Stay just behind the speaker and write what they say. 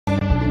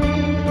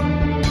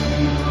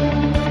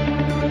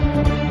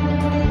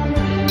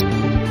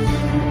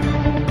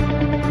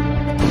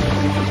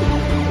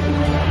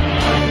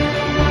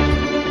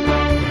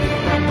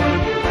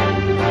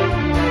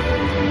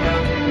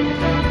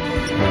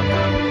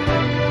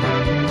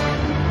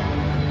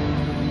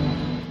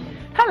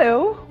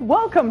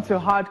Welcome to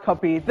Hard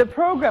Copy, the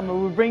program where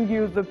we bring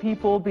you the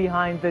people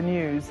behind the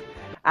news.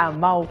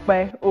 I'm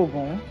Audu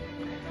Ogbeh.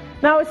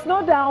 Now, it's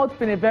no doubt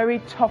been a very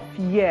tough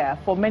year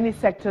for many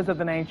sectors of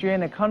the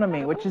Nigerian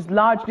economy, which is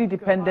largely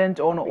dependent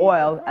on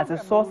oil as a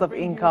source of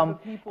income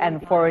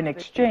and foreign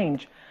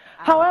exchange.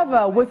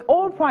 However, with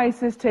oil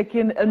prices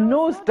taking a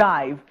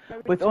nosedive,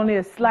 with only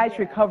a slight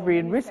recovery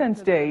in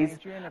recent days,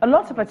 a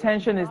lot of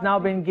attention is now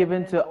being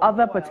given to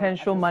other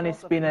potential money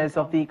spinners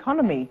of the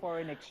economy.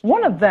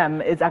 One of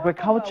them is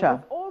agriculture.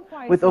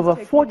 With over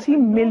 40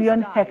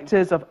 million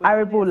hectares of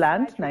arable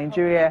land,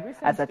 Nigeria,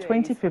 as of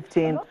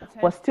 2015,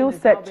 was still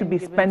set to be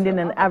spending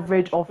an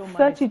average of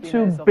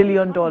 $32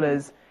 billion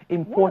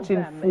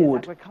importing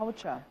food.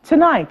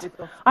 Tonight,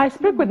 I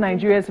speak with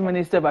Nigeria's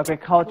Minister of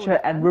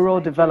Agriculture and Rural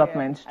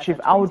Development, Chief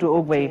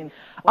Audu Ogbeh,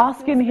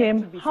 asking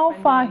him how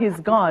far he's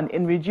gone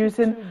in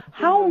reducing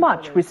how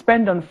much we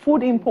spend on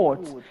food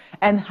imports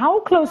and how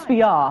close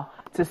we are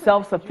to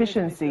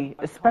self-sufficiency,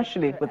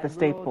 especially with the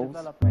staples.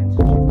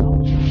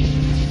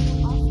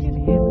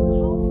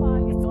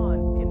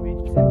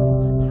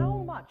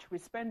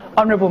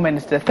 Honourable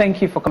Minister,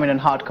 thank you for coming on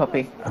Hard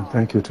Copy. And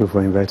thank you too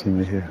for inviting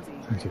me here.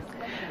 Thank you.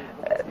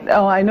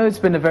 I know it's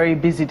been a very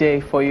busy day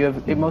for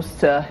you, a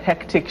most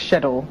hectic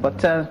schedule,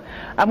 but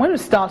I'm going to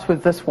start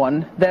with this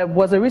one. There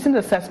was a recent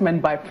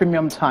assessment by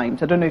Premium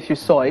Times, I don't know if you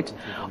saw it,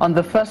 on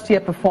the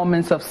first-year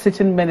performance of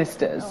sitting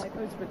ministers.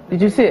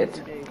 Did you see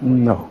it?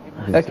 No.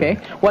 Okay.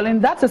 Well, in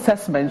that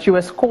assessment, you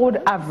were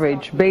scored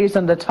average based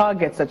on the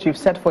targets that you've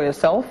set for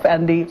yourself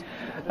and the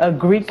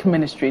Greek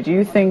ministry. Do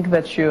you think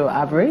that you're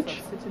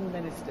average?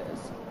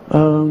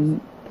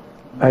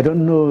 I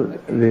don't know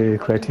the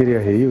criteria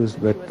he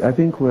used, but I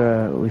think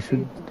we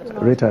should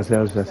rate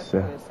ourselves as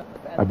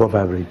above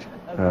average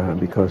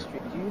because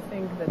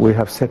we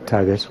have set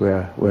targets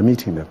where we're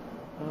meeting them.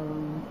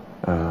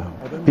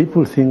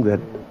 People think that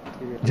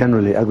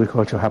generally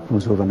agriculture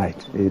happens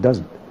overnight. It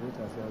doesn't.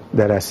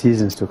 There are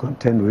seasons to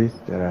contend with,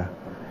 there are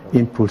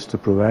inputs to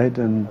provide,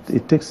 and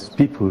it takes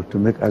people to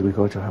make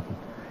agriculture happen.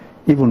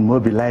 Even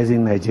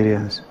mobilizing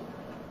Nigerians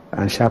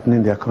and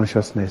sharpening their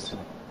consciousness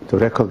to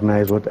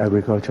recognize what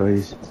agriculture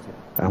is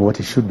and what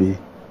it should be,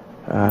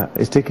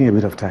 it's taking a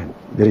bit of time.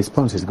 The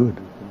response is good.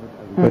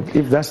 But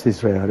if that's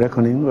his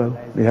reckoning, well,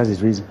 he has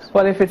his reasons.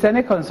 Well, if it's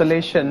any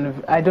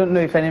consolation, I don't know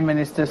if any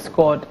minister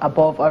scored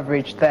above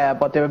average there,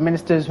 but there were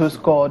ministers who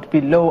scored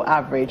below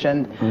average,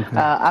 and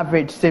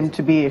average seemed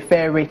to be a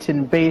fair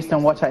rating based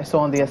on what I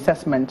saw in the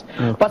assessment.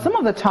 But some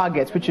of the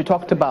targets which you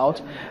talked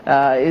about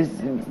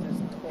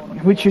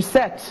which you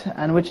set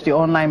and which the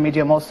online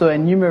medium also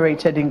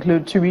enumerated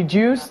include to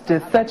reduce the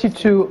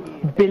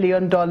 $32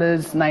 billion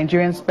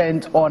Nigerians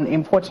spent on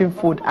importing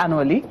food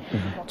annually,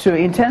 to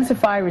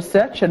intensify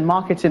research and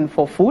marketing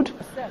for food,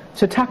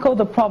 to tackle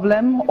the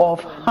problem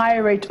of high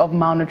rate of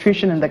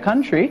malnutrition in the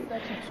country,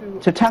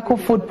 to tackle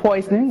food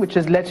poisoning, which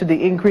has led to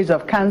the increase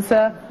of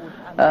cancer,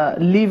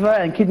 liver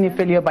and kidney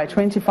failure by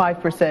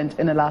 25%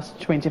 in the last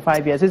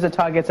 25 years. These are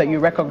targets that you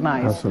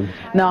recognize. Absolutely.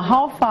 Now,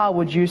 how far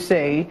would you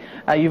say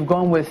you've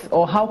gone with,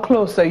 or how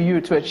close are you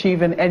to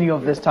achieving any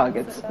of these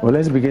targets? Well,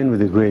 let's begin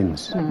with the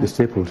grains, the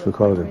staples we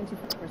call them.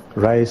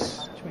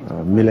 Rice,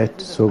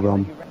 millet,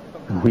 sorghum,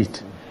 and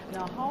wheat.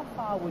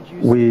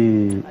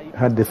 We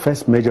had the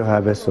first major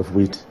harvest of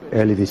wheat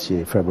early this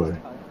year, February,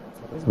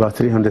 about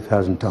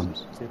 300,000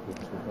 tons.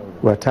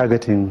 We're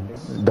targeting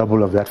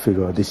double of that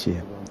figure this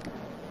year,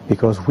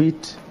 because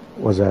wheat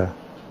was a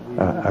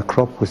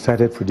crop we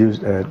started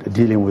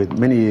dealing with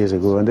many years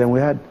ago, and then we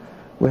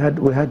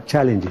had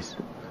challenges.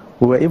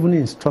 We were even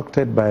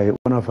instructed by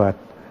one of our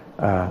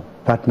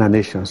partner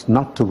nations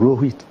not to grow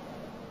wheat,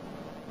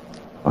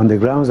 on the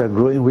grounds that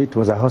growing wheat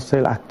was a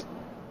hostile act,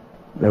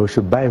 that we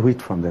should buy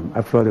wheat from them.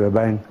 After all, they were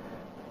buying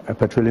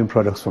petroleum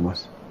products from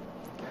us.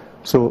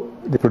 So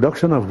the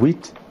production of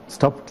wheat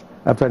stopped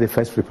after the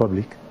First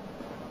Republic.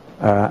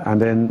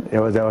 And then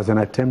there was an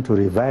attempt to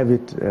revive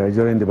it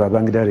during the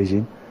Babangida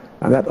regime,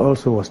 and that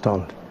also was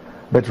stalled.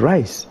 But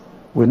rice,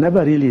 we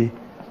never really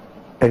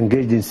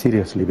engaged in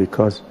seriously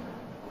because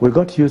we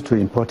got used to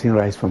importing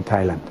rice from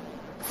Thailand.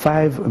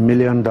 $5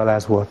 million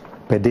worth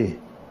per day.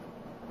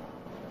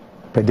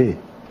 Per day.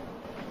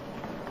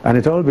 And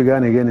it all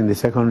began again in the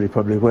Second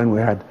Republic when we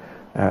had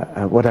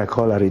what I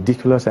call a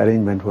ridiculous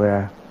arrangement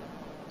where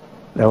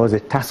there was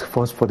a task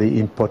force for the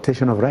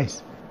importation of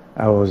rice.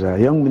 I was a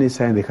young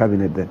minister in the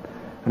cabinet then,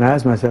 and I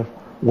asked myself,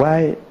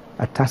 why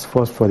a task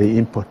force for the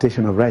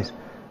importation of rice?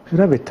 We should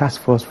have a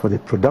task force for the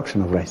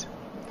production of rice.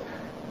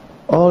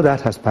 All that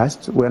has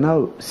passed. We're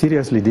now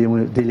seriously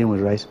dealing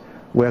with rice.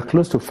 We're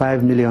close to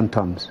 5 million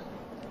tons,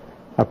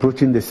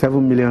 approaching the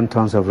 7 million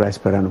tons of rice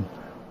per annum,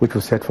 which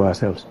we set for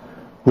ourselves,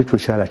 which we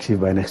shall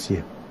achieve by next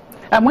year.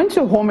 I'm going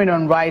to home in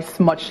on rice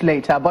much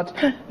later, but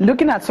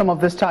looking at some of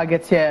these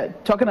targets here,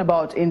 talking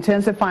about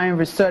intensifying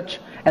research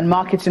and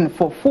marketing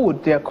for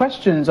food. There are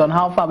questions on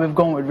how far we've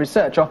gone with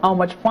research or how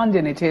much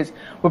funding it is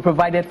we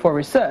provided for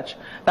research.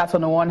 That's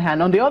on the one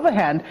hand. On the other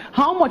hand,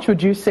 how much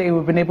would you say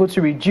we've been able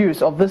to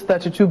reduce of this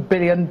 $32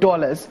 billion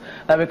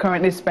that we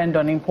currently spend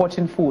on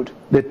importing food?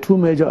 The two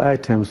major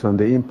items on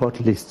the import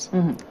lists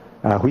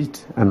are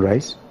wheat and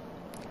rice.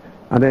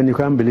 And then, you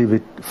can't believe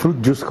it,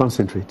 fruit juice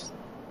concentrates.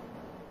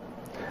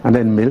 And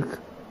then milk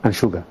and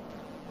sugar.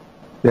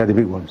 They are the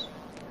big ones.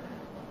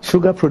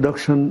 Sugar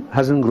production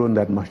hasn't grown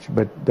that much,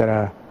 but there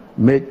are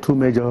two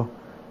major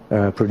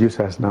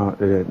producers now,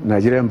 the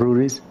Nigerian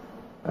breweries,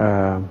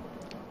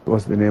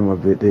 what's the name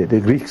of the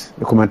Greeks,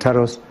 the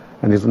Komantaros,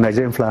 and the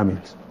Nigerian flour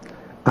mills,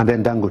 and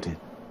then Dangote.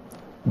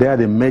 They are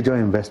the major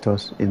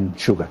investors in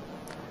sugar.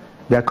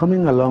 They are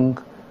coming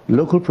along.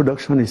 Local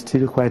production is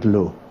still quite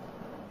low.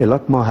 A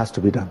lot more has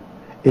to be done.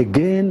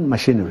 Again,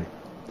 machinery.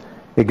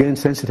 Again,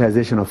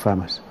 sensitization of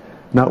farmers.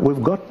 Now,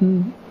 we've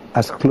gotten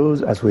as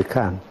close as we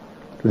can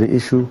to the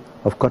issue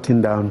of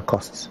cutting down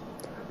costs.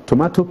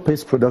 Tomato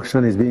paste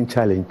production is being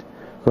challenged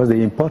because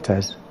the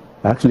importers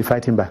are actually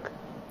fighting back.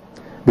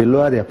 They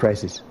lower their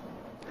prices.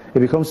 It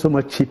becomes so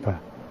much cheaper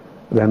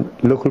than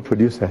local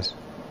producers.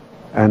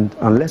 And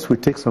unless we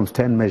take some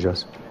stern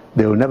measures,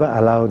 they will never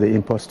allow the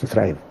imports to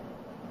thrive.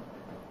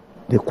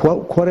 The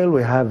quarrel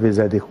we have is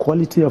that the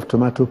quality of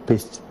tomato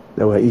paste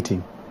that we're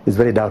eating is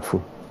very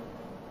doubtful.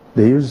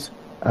 They use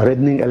a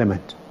reddening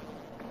element.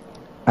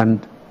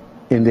 And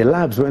in the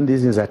labs, when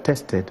these things are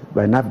tested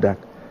by NAFDAC,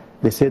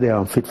 they say they are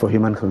unfit for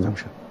human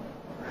consumption.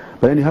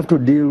 But then you have to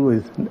deal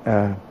with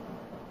the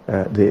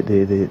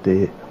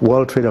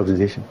World Trade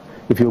Organization.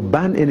 If you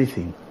ban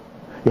anything,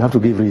 you have to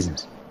give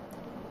reasons.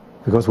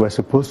 Because we're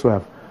supposed to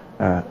have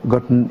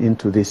gotten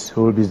into this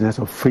whole business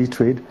of free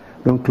trade.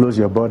 Don't close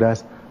your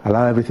borders,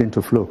 allow everything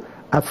to flow.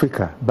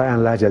 Africa, by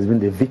and large, has been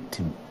the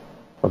victim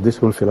of this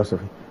whole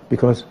philosophy.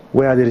 Because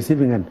we are the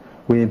receiving end.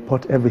 We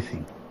import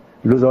everything,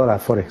 lose all our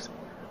forex.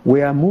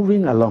 We are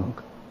moving along.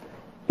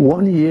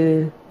 1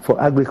 year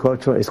for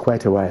agriculture is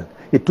quite a while.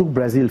 It took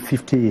Brazil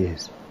 50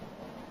 years.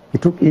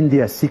 It took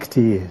India 60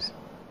 years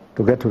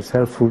to get to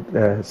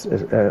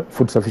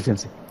food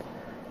sufficiency.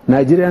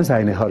 Nigerians are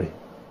in a hurry,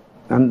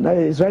 and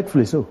it's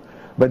rightfully so.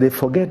 But they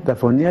forget that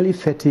for nearly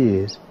 30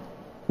 years,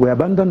 we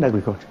abandoned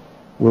agriculture.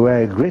 We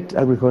were a great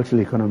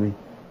agricultural economy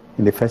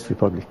in the First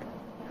Republic.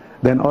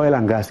 Then oil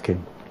and gas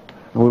came,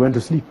 and we went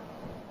to sleep.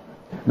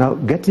 Now,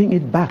 getting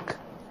it back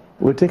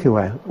will take a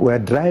while. We're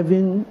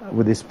driving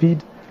with the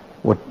speed,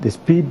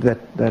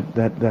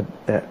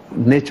 that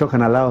nature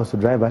can allow us to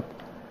drive at.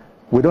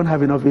 We don't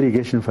have enough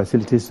irrigation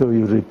facilities, so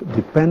you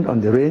depend on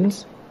the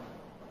rains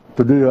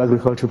to do your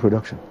agricultural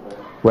production.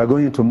 We're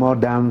going into more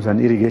dams and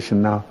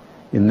irrigation now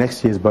in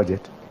next year's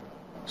budget,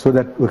 so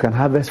that we can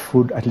harvest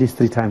food at least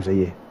 3 times a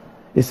year.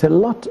 It's a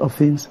lot of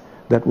things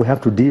that we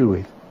have to deal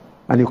with,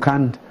 and you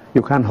can't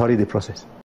hurry the process.